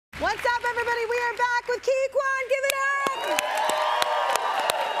What's up, everybody? We are back with Keequan. Give it up!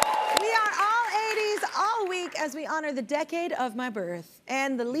 We are all 80s all week as we honor the decade of my birth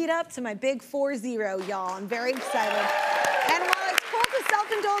and the lead up to my big 4-0, y'all. I'm very excited. And while it's cool to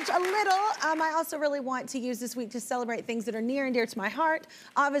self-indulge a little, I also really want to use this week to celebrate things that are near and dear to my heart.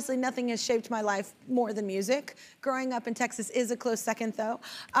 Obviously, nothing has shaped my life more than music. Growing up in Texas is a close second, though.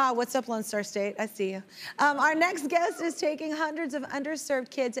 What's up, Lone Star State? I see you. Our next guest is taking hundreds of underserved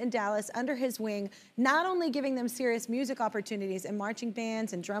kids in Dallas under his wing, not only giving them serious music opportunities in marching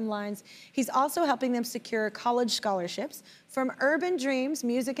bands and drum lines, he's also helping them secure college scholarships. From Urban Dreams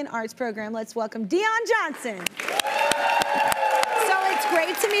Music and Arts Program, let's welcome Deon Johnson. So it's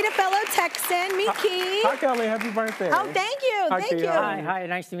great to meet a fellow Texan. Meet Key. Hi, Kelly. Happy birthday. Oh, thank you. Thank you. Hi.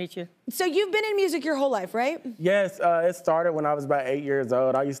 Nice to meet you. So you've been in music your whole life, right? Yes, it started when I was about 8 years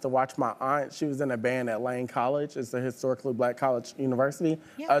old. I used to watch my aunt. She was in a band at Lane College. It's a historically black college university.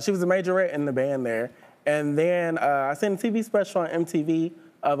 Yep. She was a majorette in the band there. And then I seen a TV special on MTV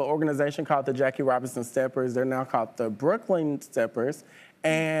of an organization called the Jackie Robinson Steppers. They're now called the Brooklyn Steppers.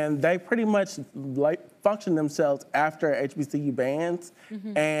 And they pretty much functioned themselves after HBCU bands.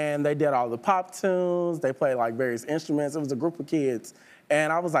 And they did all the pop tunes. They played like various instruments. It was a group of kids.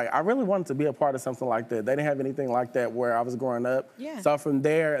 And I was like, I really wanted to be a part of something like that. They didn't have anything like that where I was growing up. Yeah. So from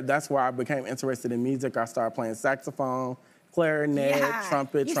there, that's where I became interested in music. I started playing saxophone, clarinet,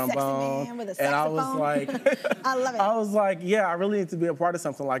 trumpet, trombone. Man with a saxophone. And I was like, I love it. I was like, yeah, I really need to be a part of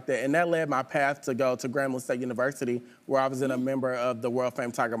something like that. And that led my path to go to Grambling State University, where I was in a member of the world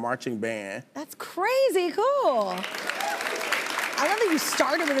famous Tiger Marching Band. That's crazy cool. I love that you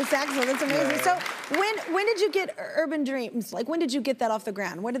started with a saxophone. That's amazing. Yeah. So when did you get Urban Dreams? Like, when did you get that off the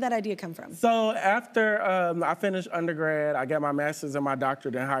ground? Where did that idea come from? So after I finished undergrad, I got my master's and my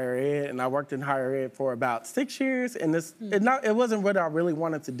doctorate in higher ed, and I worked in higher ed for about 6 years. And it wasn't what I really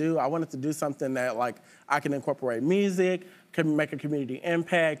wanted to do. I wanted to do something that like I can incorporate music, can make a community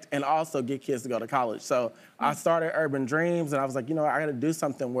impact, and also get kids to go to college. So I started Urban Dreams, and I was like, you know, I got to do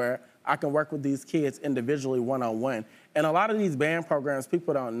something where I can work with these kids individually, one-on-one. And a lot of these band programs,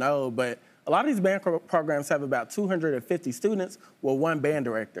 people don't know, but a lot of these band programs have about 250 students with one band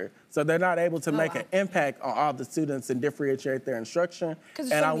director. So they're not able to make an impact on all the students and differentiate their instruction. Because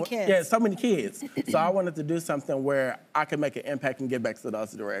there's so many kids. Yeah, so many kids. So I wanted to do something where I could make an impact and give back to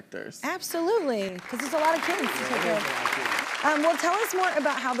those directors. Absolutely, because there's a lot of kids to take care of. Well, tell us more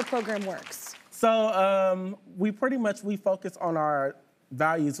about how the program works. So we focus on our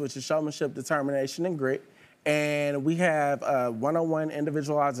values, which is showmanship, determination, and grit. And we have one-on-one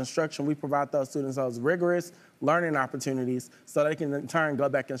individualized instruction. We provide those students those rigorous learning opportunities so they can in turn go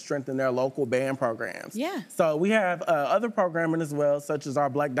back and strengthen their local band programs. Yeah. So we have other programming as well, such as our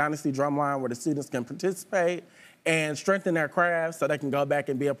Black Dynasty Drumline, where the students can participate and strengthen their craft so they can go back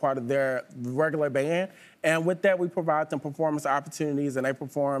and be a part of their regular band. And with that, we provide them performance opportunities, and they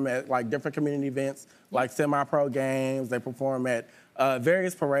perform at like different community events, like semi-pro games. They perform at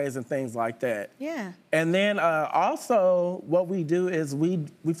various parades and things like that. Yeah. And then also what we do is we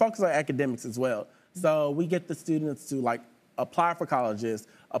focus on academics as well. So we get the students to like apply for colleges,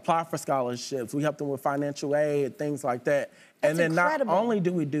 apply for scholarships. We help them with financial aid, things like that. That's and then incredible. Not only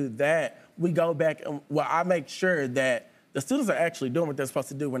do we do that, we go back and, well, I make sure that the students are actually doing what they're supposed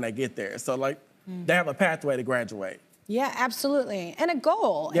to do when they get there. So like they have a pathway to graduate. Yeah, absolutely. And a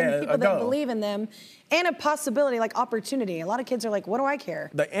goal. Yeah, and people that believe in them. And a possibility, like opportunity. A lot of kids are like, what do I care?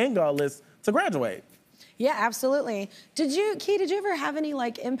 The end goal is to graduate. Yeah, absolutely. Did you ever have any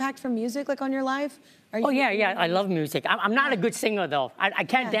like impact from music like on your life? Yeah. I love music. I'm not a good singer though. I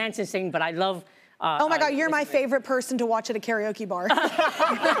can't dance and sing, but I love. Oh my God, you're my favorite person to watch at a karaoke bar.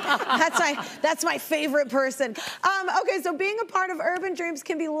 That's my favorite person. Okay, so being a part of Urban Dreams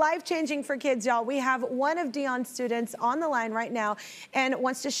can be life-changing for kids, y'all. We have one of Deon's students on the line right now and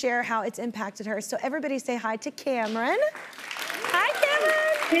wants to share how it's impacted her. So everybody say hi to Kamryn. Hi,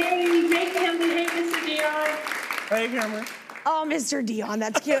 Kamryn. Hey Kelly, hey Mr. Deon. Hey, Kamryn. Oh, Mr. Deon,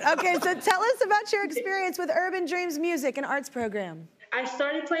 that's cute. Okay, so tell us about your experience with Urban Dreams Music and Arts Program. I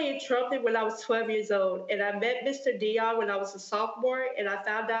started playing trumpet when I was 12 years old, and I met Mr. Deon when I was a sophomore, and I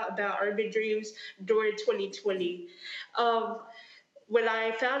found out about Urban Dreams during 2020. When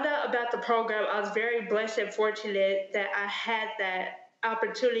I found out about the program, I was very blessed and fortunate that I had that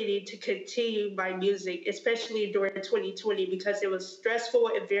opportunity to continue my music, especially during 2020, because it was stressful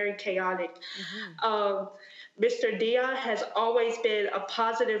and very chaotic. Mr. Deon has always been a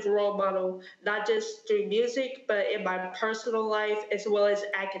positive role model, not just through music, but in my personal life as well as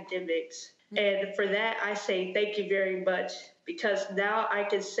academics. And for that, I say thank you very much, because now I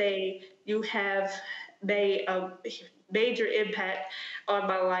can say you have made major impact on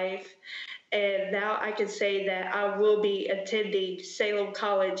my life. And now I can say that I will be attending Salem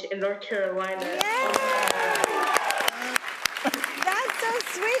College in North Carolina. Yeah. That's so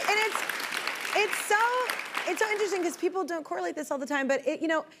sweet. And it's so interesting because people don't correlate this all the time, but you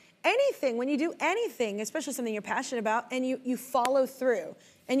know, anything, when you do anything, especially something you're passionate about, and you follow through,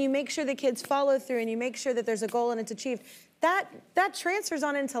 and you make sure the kids follow through, and you make sure that there's a goal and it's achieved, that transfers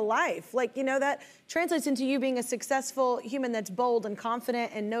on into life. Like, you know, that translates into you being a successful human that's bold and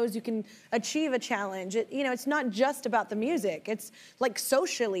confident and knows you can achieve a challenge. You know, it's not just about the music. It's like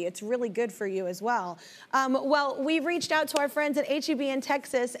socially, it's really good for you as well. Well, we've reached out to our friends at HEB in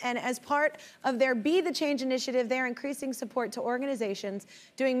Texas, and as part of their Be the Change initiative, they're increasing support to organizations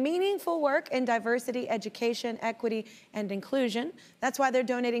doing meaningful work in diversity, education, equity, and inclusion. That's why they're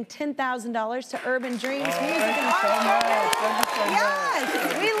donating $10,000 to Urban Dreams Music and Arts.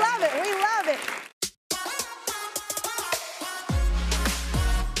 Yes, we love it.